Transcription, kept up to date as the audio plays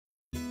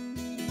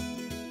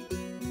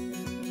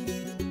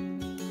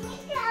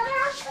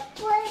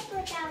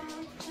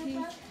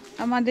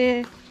আমাদের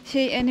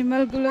সেই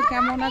অ্যানিমালগুলো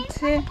কেমন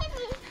আছে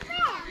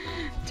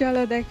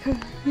চলো দেখো।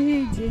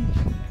 এই যে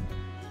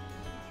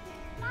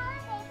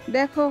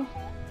দেখো,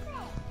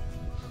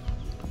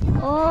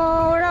 ও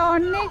ওরা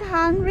অনেক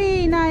হাংরি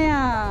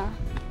নায়া।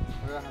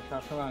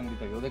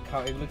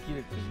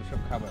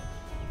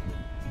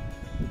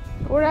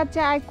 ওরা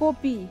চায়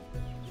কপি,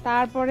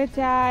 তারপরে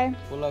চায়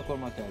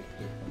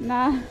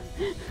না,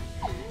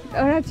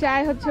 ওরা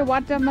চায় হচ্ছে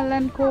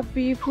ওয়াটারমেলন,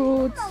 কপি,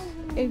 ফ্রুটস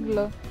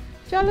এগুলো।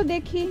 চলো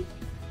দেখি।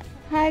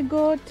 হাই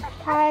গোট,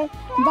 হাই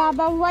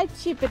বাবা, হোয়াইট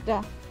শিপ এটা।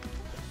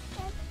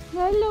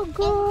 হ্যালো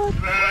গোট,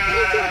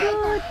 এই যে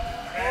গোট,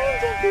 এই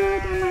যে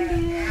গোট আমাদের।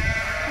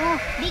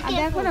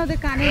 দেখো না ওদের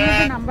কানের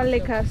মধ্যে নাম্বার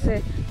লেখা আছে,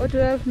 ও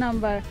 12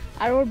 নাম্বার,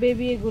 আর ওর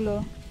বেবি এগুলো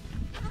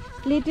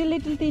লিটল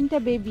লিটল 3টা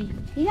বেবি।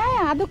 ইয়া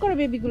আদর করো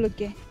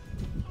বেবিগুলোকে।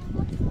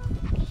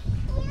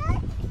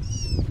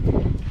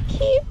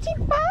 Cutie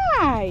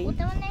pie.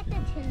 ওটা মানে একটা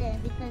ছেলে,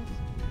 বিকজ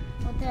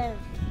ওটার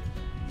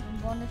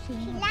বড়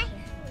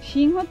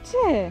শিং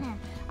হচ্ছে।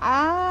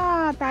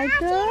 তাই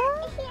তো।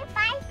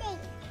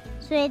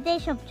 সো এটাই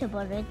সবচেয়ে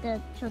বড়, এটা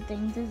ছোট,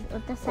 কিন্তু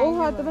ওটা ও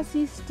হয়তো বা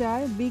সিস্টার,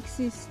 বিগ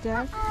সিস্টার।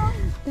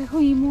 দেখো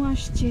ইমু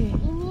আসছে।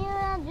 ইমু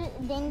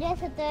ডেঞ্জারাস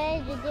হতে হয়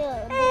যদি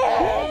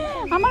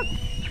আমার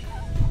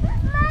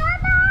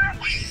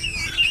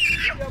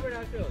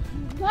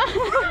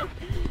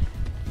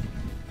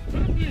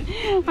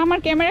আমার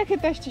ক্যামেরা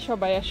খেতে আসছে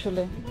সবাই।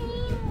 আসলে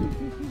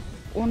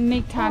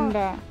অনেক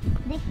ঠান্ডা,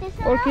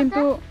 ওর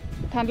কিন্তু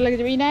ঠান্ডা লেগে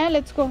যাবে। Inaya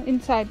let's go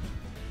inside.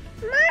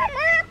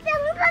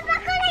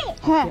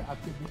 হ্যাঁ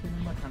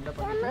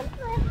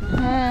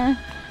হ্যাঁ,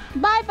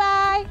 bye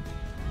bye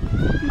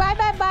bye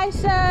bye bye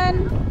সন,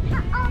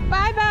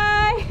 বাই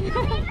বাই।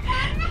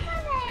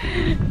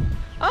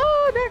 ও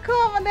দেখো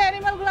আমাদের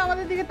অ্যানিমালগুলো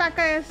আমাদের দিকে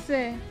তাকায় আসছে।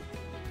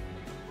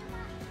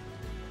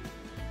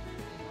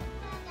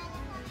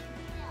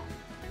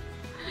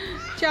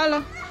 চলো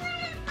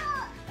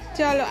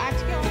চলো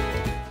আজকে।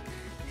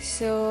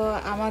 সো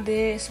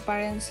আমাদের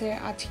এক্সপেরিয়েন্সের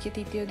আজকে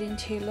 3য় দিন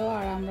ছিল,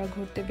 আর আমরা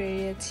ঘুরতে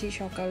বেরিয়েছি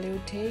সকালে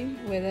উঠেই।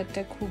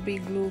 ওয়েদারটা খুবই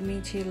গ্লুমি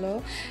ছিল,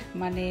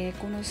 মানে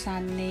কোনো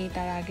সান নেই।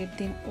 তার আগের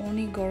দিন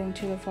অনেক গরম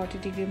ছিল, 40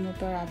 ডিগ্রির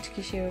মতো, আর আজকে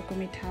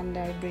সেরকমই ঠান্ডা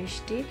আর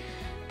বৃষ্টি।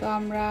 তো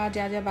আমরা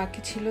যা যা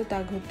বাকি ছিল তা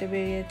ঘুরতে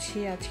বেরিয়েছি।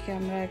 আজকে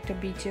আমরা একটা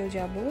বিচেও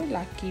যাব,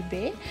 লাকি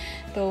বে,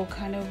 তো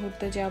ওখানেও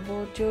ঘুরতে যাব।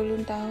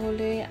 চলুন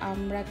তাহলে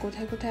আমরা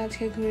কোথায় কোথায়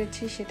আজকে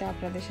ঘুরেছি সেটা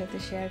আপনাদের সাথে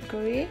শেয়ার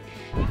করি।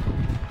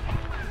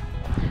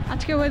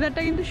 আজকে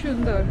ওয়েদারটা কিন্তু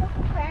সুন্দর,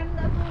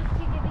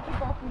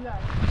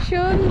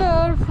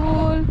 সুন্দর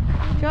ফুল।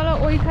 চলো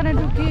ওইখানে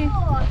ঢুকি।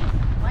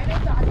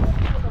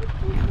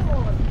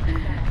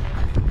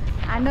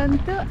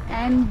 আনন্দ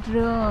and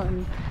drone,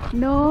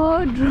 no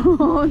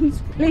drones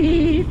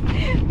please.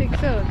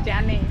 দেখছো,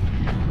 জানে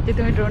যে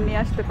তুমি ড্রোন নিয়ে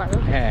আসতে পারো।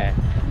 হ্যাঁ,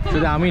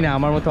 শুধু আমি না,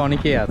 আমার মতো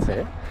অনেকেই আছে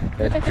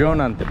ড্রোন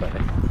আনতে পারে।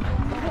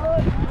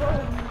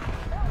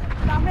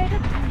 আমরা এটা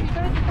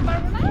ভিতরে যেতে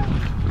পারবো না।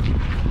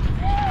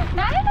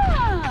 না না,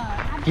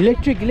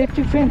 Electric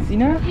fence,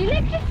 Ina?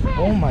 electric fence.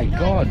 Oh my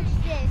god.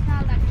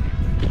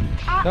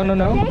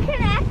 No. They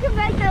can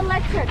activate the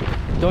electric.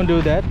 Don't do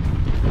that.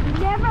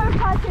 Never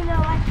touch an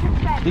electric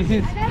fence.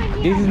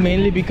 This is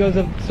mainly because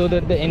of so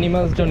that the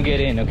animals don't get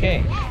in, okay?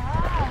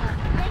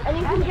 And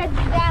you can get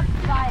zapped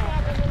by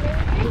it.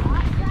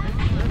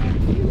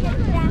 You get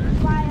zapped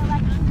by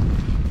electric.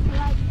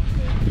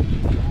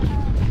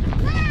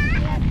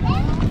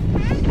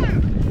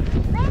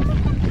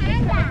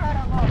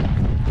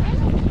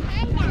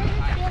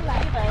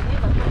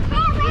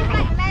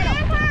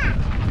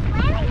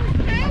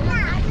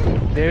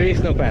 There is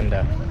no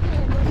panda.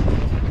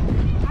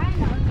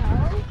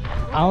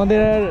 আমাদের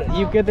আর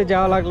ইউকেতে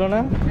যাওয়া লাগলো না,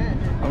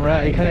 আমরা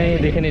এখানে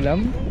দেখে নিলাম।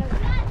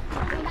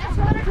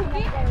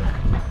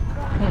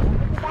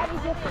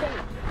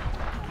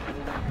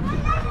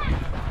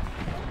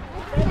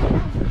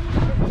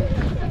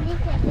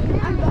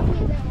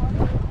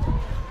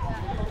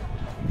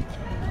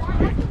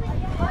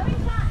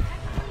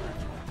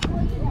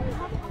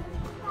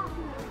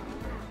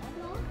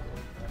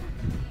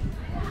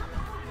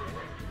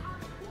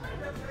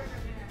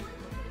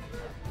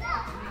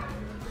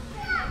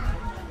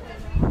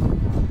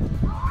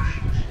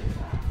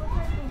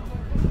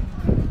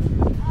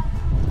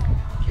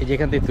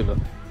 যেখান থেকে তুলো।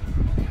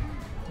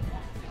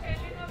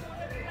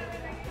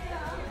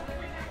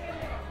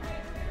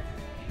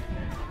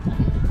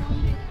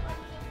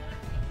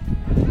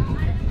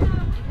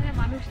 এখানে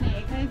মানুষ নেই,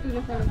 এখানেই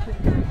তুলে ফেলছে।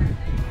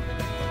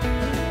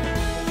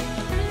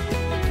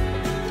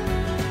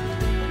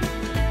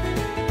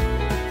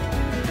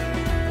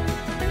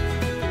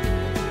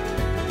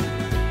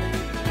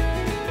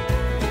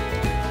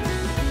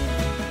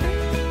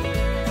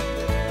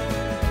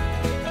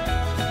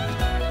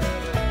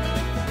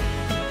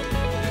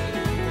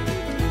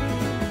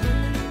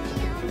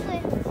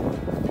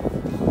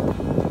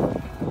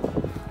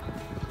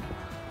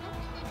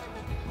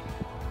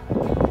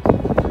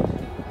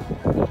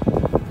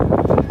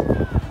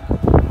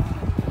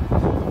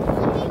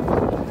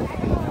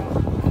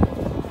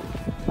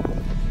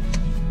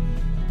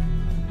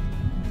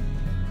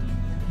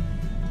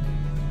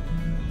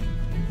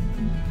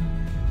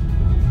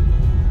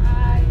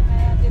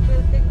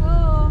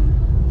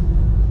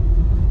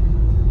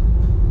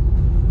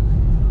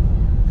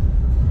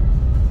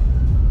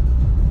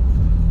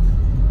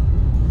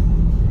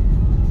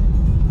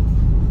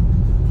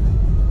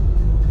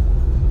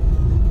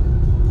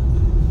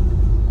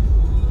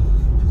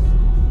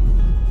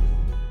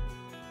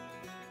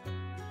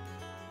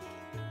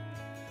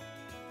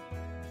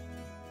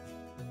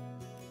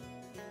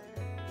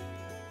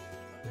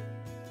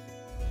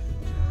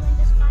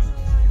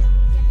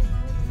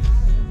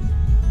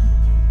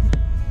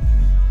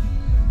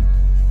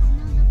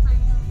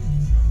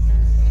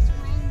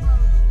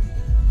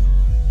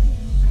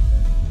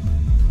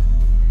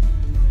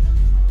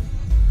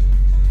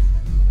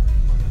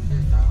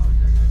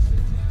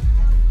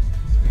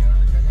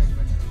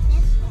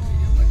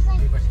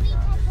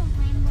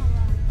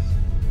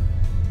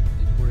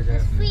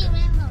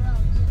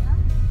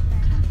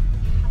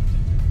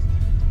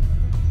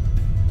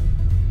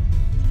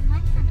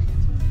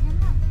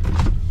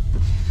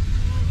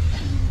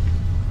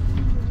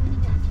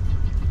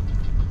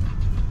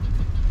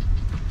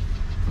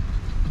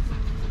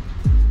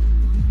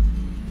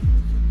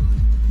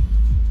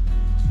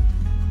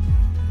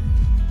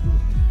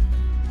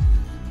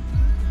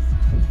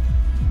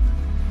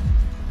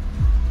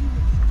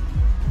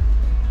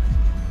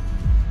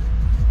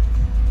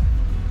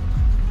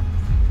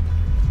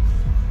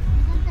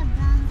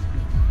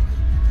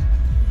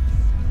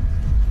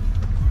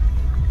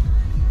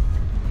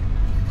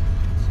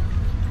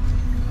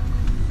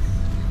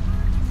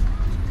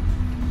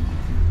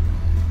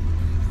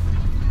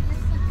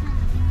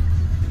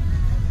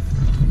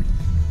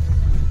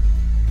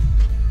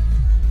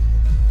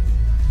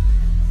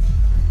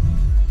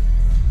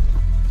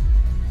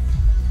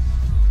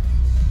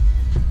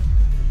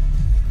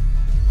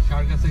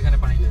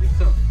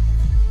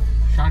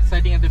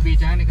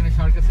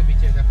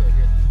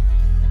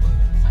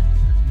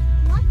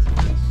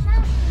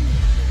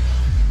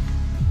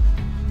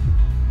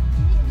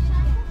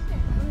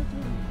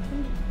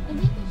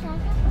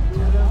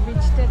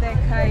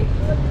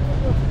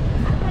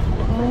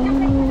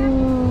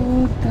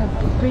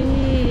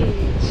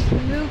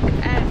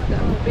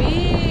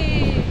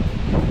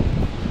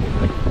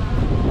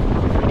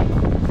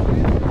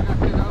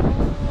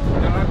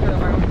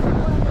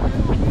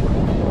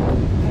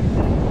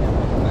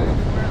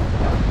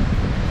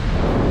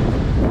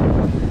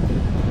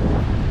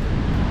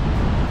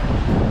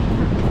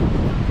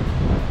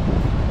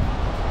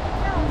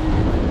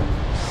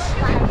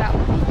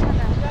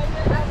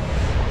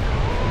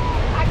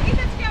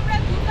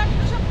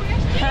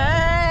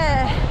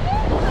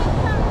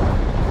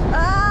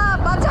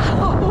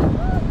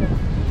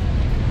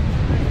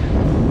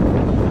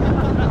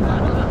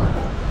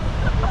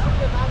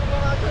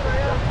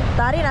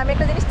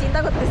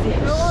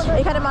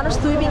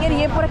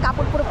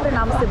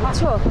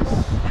 দেখছো?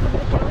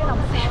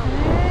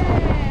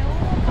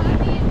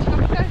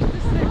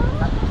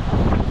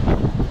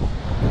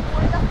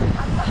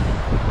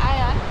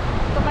 আয়ান,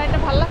 তোমার এটা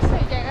ভালো লাগছে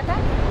এই জায়গাটা?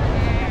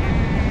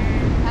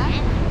 হ্যাঁ,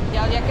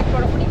 যাও জ্যাকেট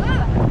পরো।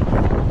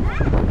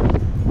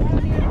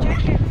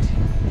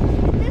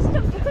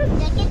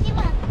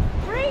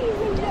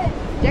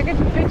 জ্যাকেট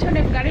পেছনে,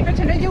 গাড়ির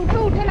পেছনে, যে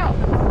উঠে নাও,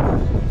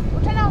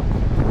 উঠে নাও।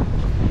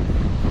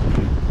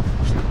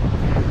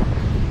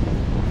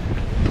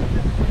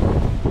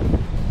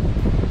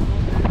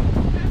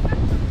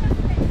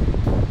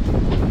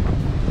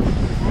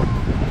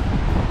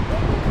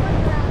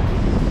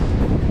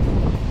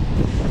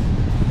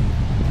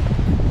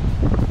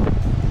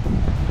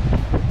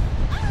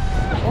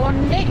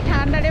 অনেক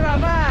ঠান্ডা রে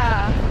বাবা।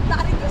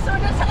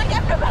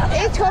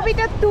 এই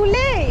ছবিটা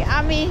তুলে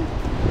আমি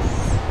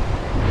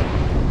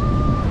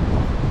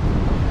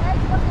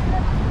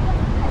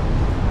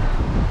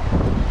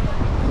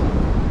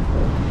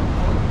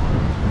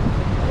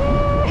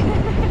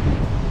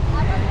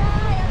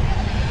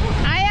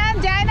আয়ান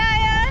যায় না।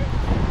 আয়ান,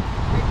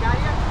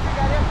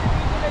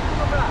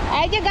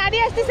 এই যে গাড়ি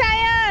আসতেছে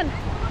আয়ান।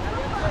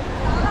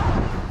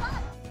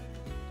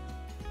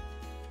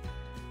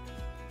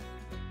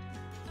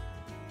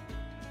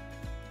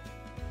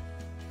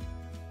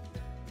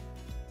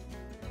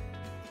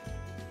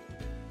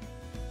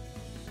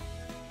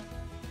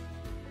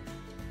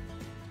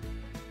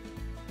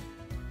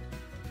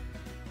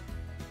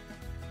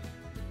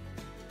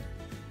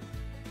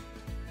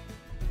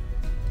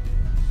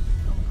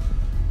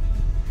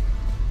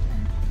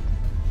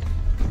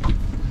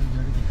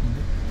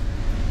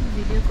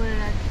 ভিডিও করে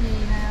রাখি,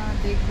 হ্যাঁ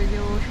দেখবে যে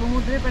ও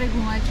সমুদ্রের পাড়ে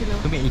ঘুমাইছিল।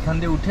 তুমি এখান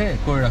দিয়ে উঠে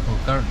করে রাখো,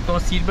 কারণ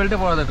তোমার সিট বেল্টে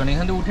পরা দরকার নেই,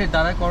 এখান দিয়ে উঠে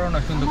দাঁড়ায় করো না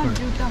সুন্দর করে।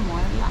 জুতা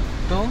ময়লা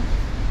তো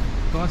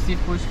তোমার সিট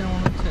পরিষ্কার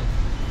মনে হচ্ছে।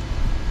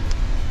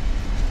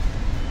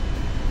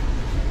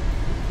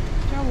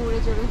 সব উড়ে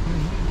চড়ে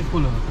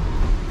খুলো,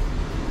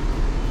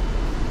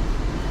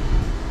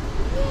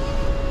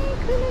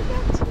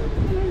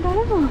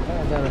 দাঁড়াবো।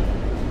 দাঁড়া।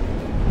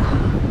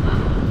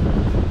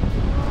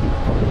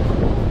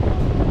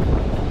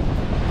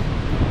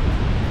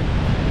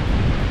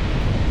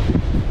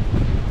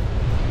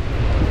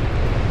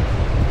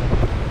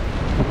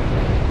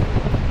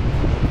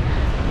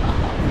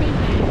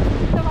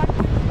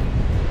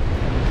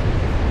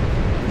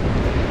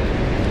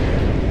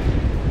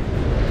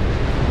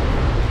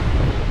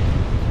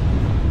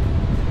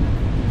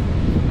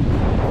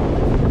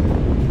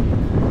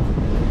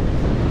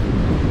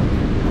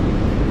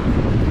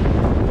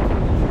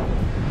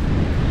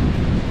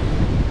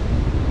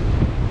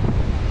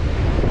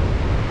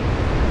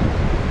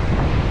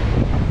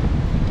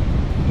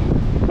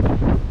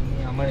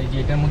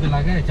 এটার মধ্যে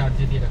লাগায়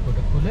চার্জে দিয়ে রাখো,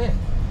 ওটা খুলে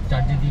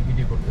চার্জে দিয়ে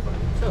ভিডিও করতে পারো,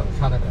 বুঝছো?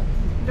 সাদাটা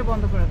এটা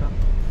বন্ধ করে দাও।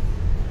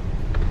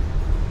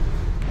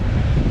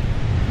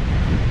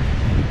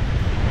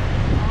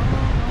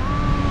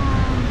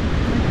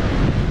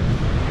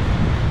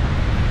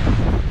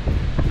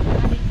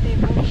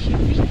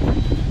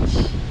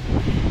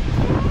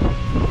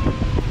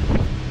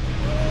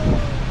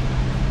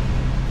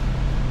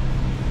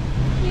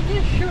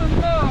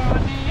 সুন্দর,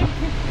 মানে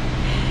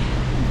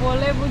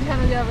বলে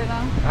বোঝানো যাবে না।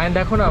 আইন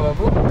দেখো না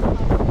বাবু,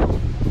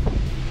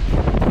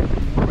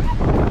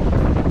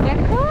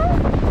 দেখো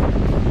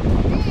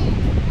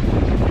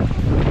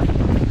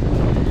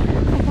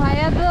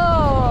ভাইয়া তো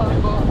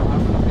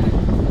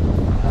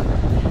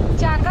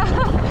চাকা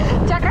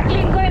চাকা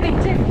ক্লিন করে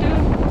দিচ্ছে একটু।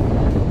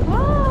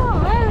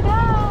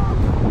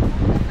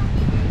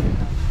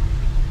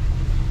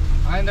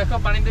 আইন দেখো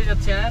পানিতে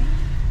যাচ্ছে। আইন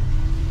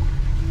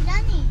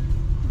জানি,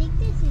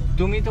 দেখতেছি।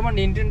 তুমি তোমার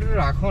নিনটেন্ডো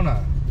রাখো না,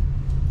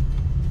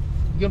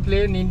 you can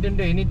play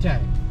Nintendo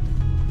anytime.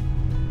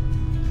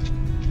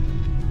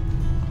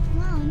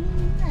 মা অন্য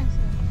মনে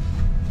আছে।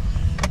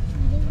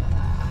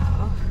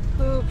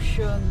 খুব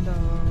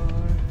সুন্দর।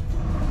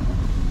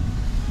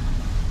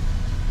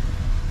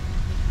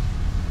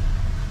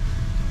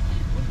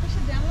 ওর পাশে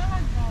জানলা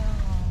লাগবে।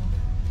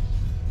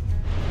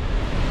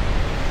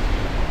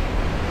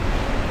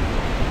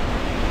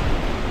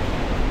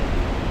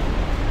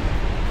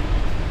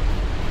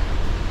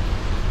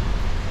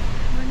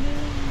 মানে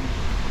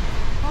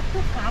কত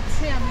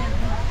কাছে আমি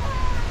একদম।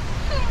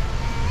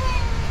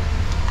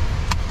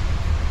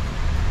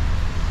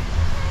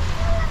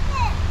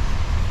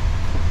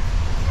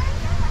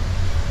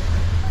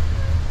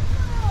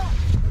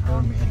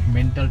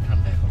 মেন্টাল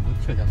ঠান্ডা এখন,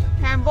 বুঝছো? জানলা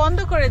হ্যাঁ বন্ধ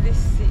করে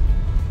দিচ্ছি।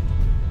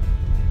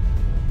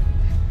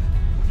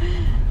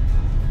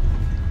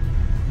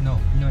 নো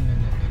নো নো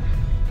নো,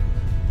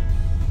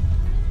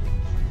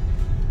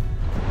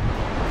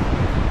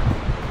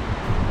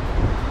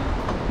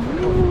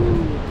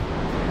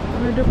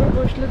 মেয়েটার উপর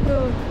বসলে তো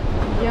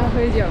ইয়া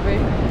হয়ে যাবে,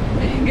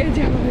 ভেঙে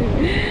যাবে।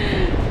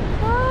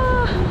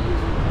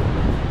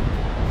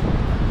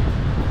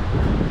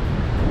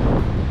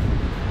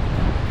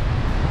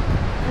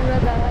 পুরো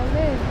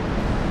দাঁড়াবে।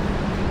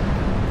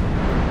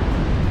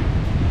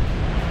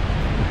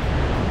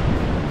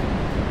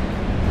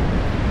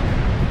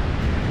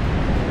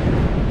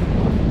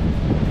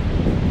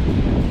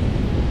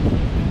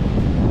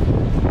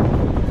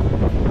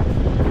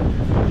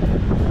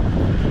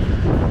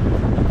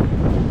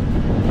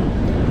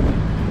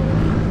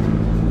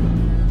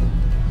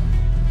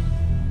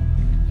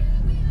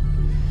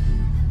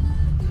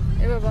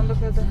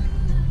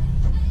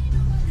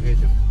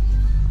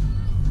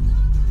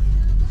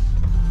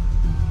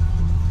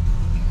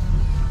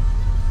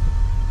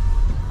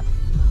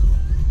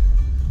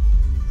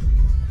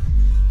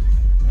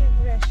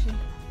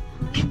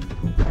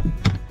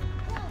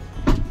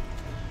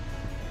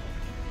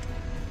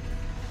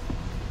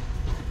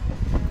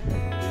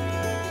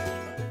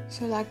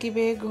 সো লাকি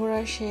বে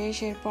ঘোরা শেষ।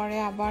 এরপরে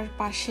আবার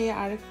পাশে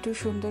আরেকটু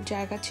সুন্দর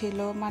জায়গা ছিল,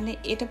 মানে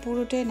এটা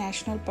পুরোটাই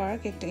ন্যাশনাল পার্ক,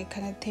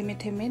 এখানে থেমে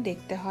থেমে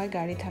দেখতে হয়,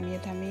 গাড়ি থামিয়ে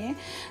থামিয়ে।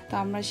 তো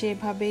আমরা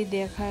সেভাবেই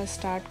দেখা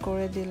স্টার্ট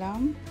করে দিলাম।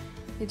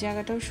 এই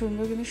জায়গাটাও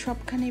সুন্দর, কিন্তু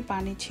সবখানেই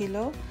পানি ছিল।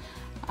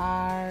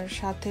 আর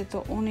সাথে তো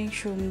অনেক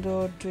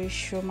সুন্দর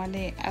দৃশ্য,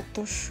 মানে এত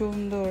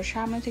সুন্দর,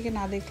 সামনে থেকে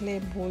না দেখলে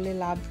বলে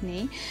লাভ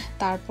নেই।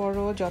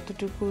 তারপরও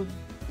যতটুকু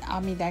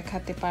আমি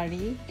দেখাতে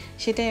পারি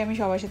সেটাই আমি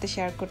সবার সাথে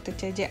শেয়ার করতে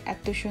চাই, যে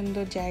এত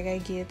সুন্দর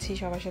জায়গায় গিয়েছি,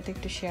 সবার সাথে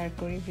একটু শেয়ার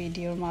করি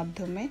ভিডিওর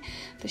মাধ্যমে।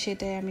 তো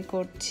সেটাই আমি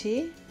করছি।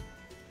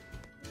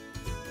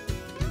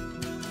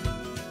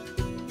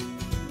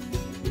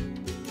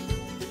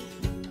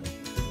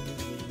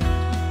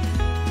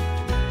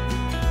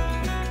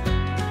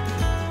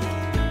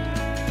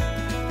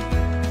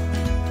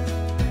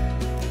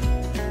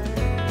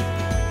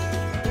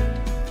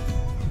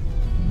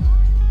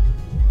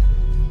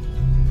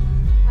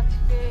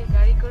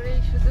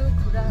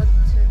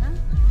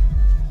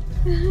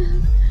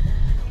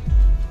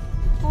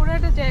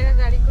 পুরোটা জায়গা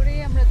গাড়ি করেই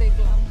আমরা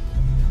দেখলাম,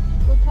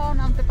 কোথাও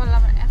নামতে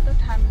পারলাম না, এত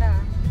ঠান্ডা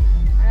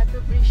আর এত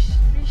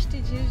বৃষ্টি,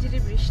 ঝিরিঝিরি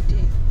বৃষ্টি।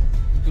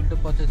 চুলটা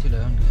পচা ছিল,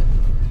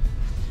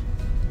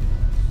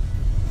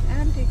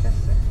 এখন ঠিক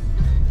আছে,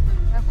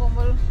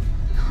 কম্বল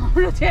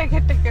আমরা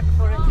জ্যাকেট ট্যাকেট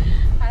পরে,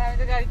 আর আমি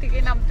তো গাড়ি থেকে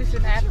নামতেছি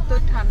না, এত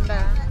ঠান্ডা,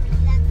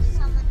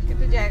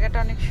 কিন্তু জায়গাটা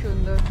অনেক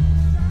সুন্দর।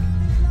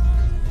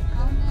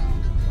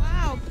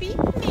 ওয়াও,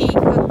 পিকনিক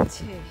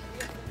হচ্ছে,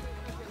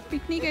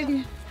 পিকনিক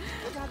এরিয়া।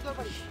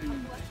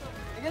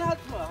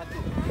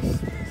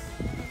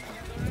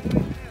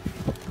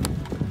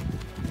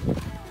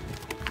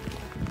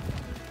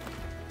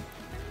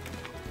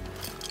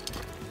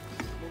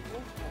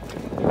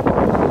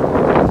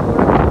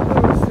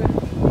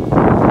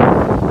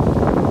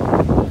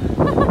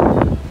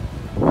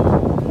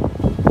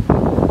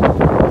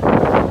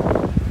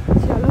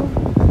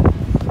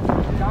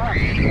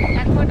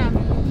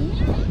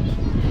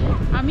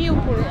 আমি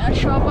উপরে আর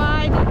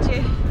সবাই নিচে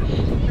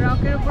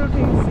রকের উপর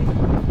উঠে গেছি,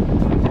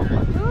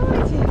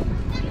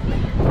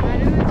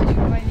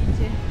 সবাই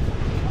নিচে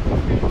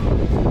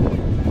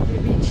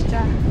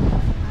বিচটা।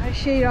 আর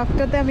সেই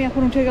রকটাতে আমি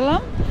এখন উঠে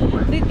গেলাম,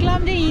 দেখলাম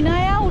যে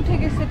ইনায়া উঠে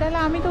গেছে, তাহলে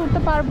আমি তো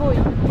উঠতে পারবোই,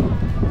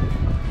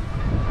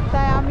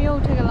 তাই আমিও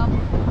উঠে গেলাম।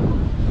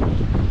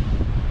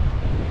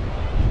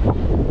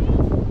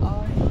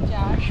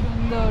 যা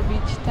সুন্দর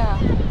বিচটা।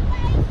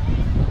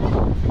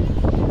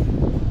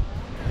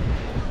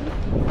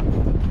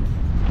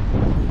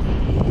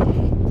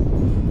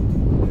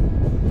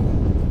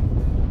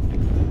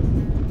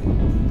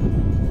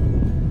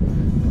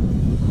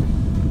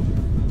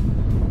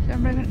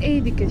 আমরা এখন এই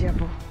দিকে যাব।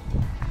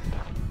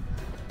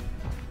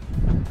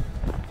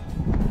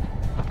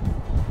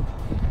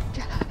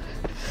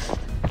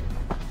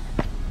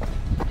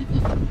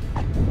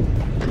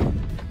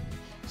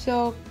 সো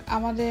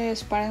আমাদের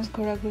এসপারেন্স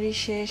ঘোরাঘুরি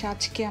শেষ,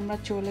 আজকে আমরা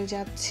চলে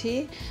যাচ্ছি।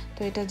 তো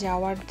এটা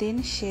যাওয়ার দিন,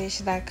 শেষ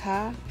দেখা,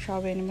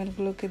 সব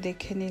অ্যানিমেলগুলোকে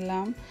দেখে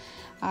নিলাম।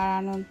 আর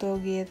আনন্দ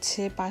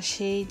গিয়েছে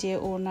পাশেই যে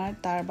ওনার,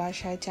 তার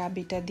বাসায়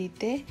চাবিটা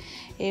দিতে।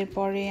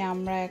 এরপরে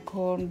আমরা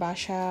এখন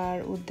বাসার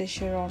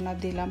উদ্দেশ্যে রওনা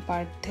দিলাম,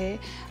 পার্থে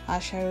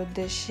আসার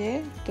উদ্দেশ্যে।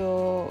 তো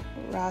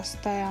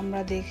রাস্তায়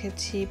আমরা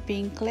দেখেছি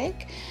পিঙ্ক লেক,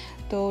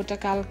 তো ওটা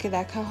কালকে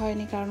দেখা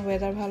হয়নি কারণ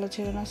ওয়েদার ভালো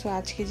ছিল না। সো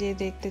আজকে যে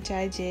দেখতে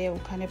চাই যে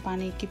ওখানে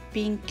পানি কি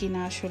পিঙ্ক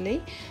কিনা আসলেই,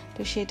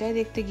 তো সেটাই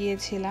দেখতে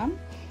গিয়েছিলাম।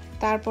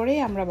 তারপরেই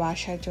আমরা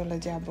বাসায় চলে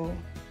যাব।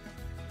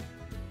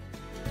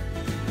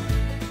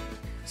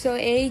 সো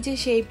এই যে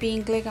সেই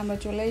পিঙ্ক লেক, আমরা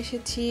চলে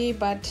এসেছি,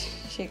 বাট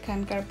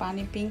সেখানকার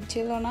পানি পিঙ্ক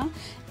ছিল না,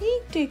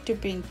 একটু একটু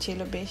পিঙ্ক ছিল,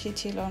 বেশি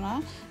ছিল না।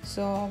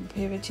 সো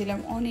ভেবেছিলাম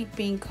অনেক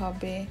পিঙ্ক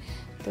হবে,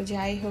 তো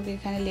যাই হোক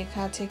এখানে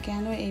লেখা আছে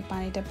কেন এই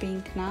পানিটা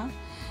পিঙ্ক না।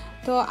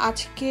 তো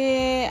আজকে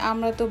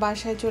আমরা তো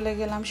বাসায় চলে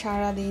গেলাম,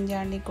 সারা দিন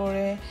জার্নি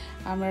করে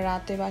আমরা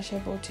রাতে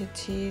বাসায়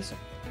পৌঁছেছি।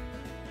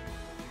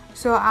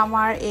 সো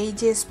আমার এই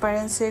যে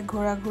এসপারেন্সের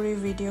ঘোরাঘুরি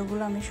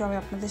ভিডিওগুলো আমি সবাই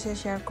আপনাদের সাথে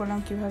শেয়ার করলাম,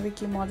 কিভাবে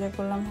কি মজা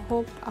করলাম।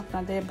 হোপ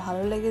আপনাদের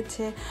ভালো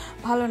লেগেছে,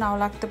 ভালো নাও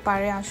লাগতে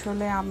পারে।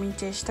 আসলে আমি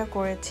চেষ্টা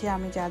করেছি,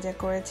 আমি যা যা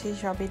করেছি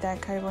সবই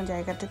দেখার এবং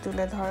জায়গাটা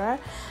তুলে ধরার।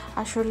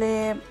 আসলে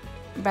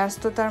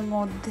ব্যস্ততার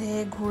মধ্যে,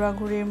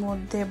 ঘোরাঘুরির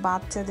মধ্যে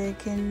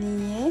বাচ্চাদেরকে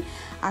নিয়ে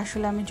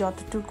আসলে আমি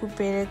যতটুকু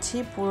পেরেছি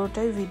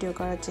পুরোটাই ভিডিও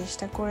করার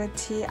চেষ্টা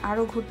করেছি।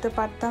 আরও ঘুরতে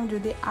পারতাম,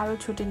 যদি আরও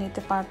ছুটি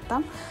নিতে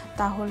পারতাম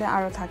তাহলে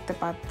আরও থাকতে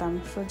পারতাম।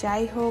 সো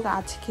যাই হোক,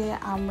 আজকে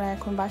আমরা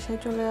এখন বাসায়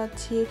চলে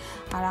যাচ্ছি,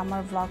 আর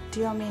আমার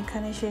ব্লগটিও আমি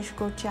এখানে শেষ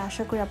করছি।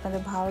 আশা করি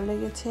আপনাদের ভালো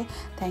লেগেছে।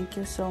 Thank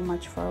you so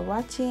much for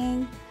watching.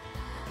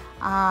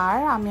 আর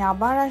আমি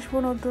আবার আসবো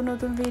নতুন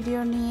নতুন ভিডিও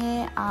নিয়ে,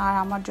 আর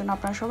আমার জন্য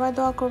আপনারা সবাই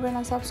দোয়া করবেন,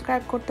 আর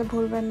সাবস্ক্রাইব করতে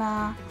ভুলবেন না।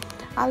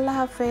 আল্লাহ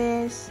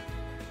হাফেজ।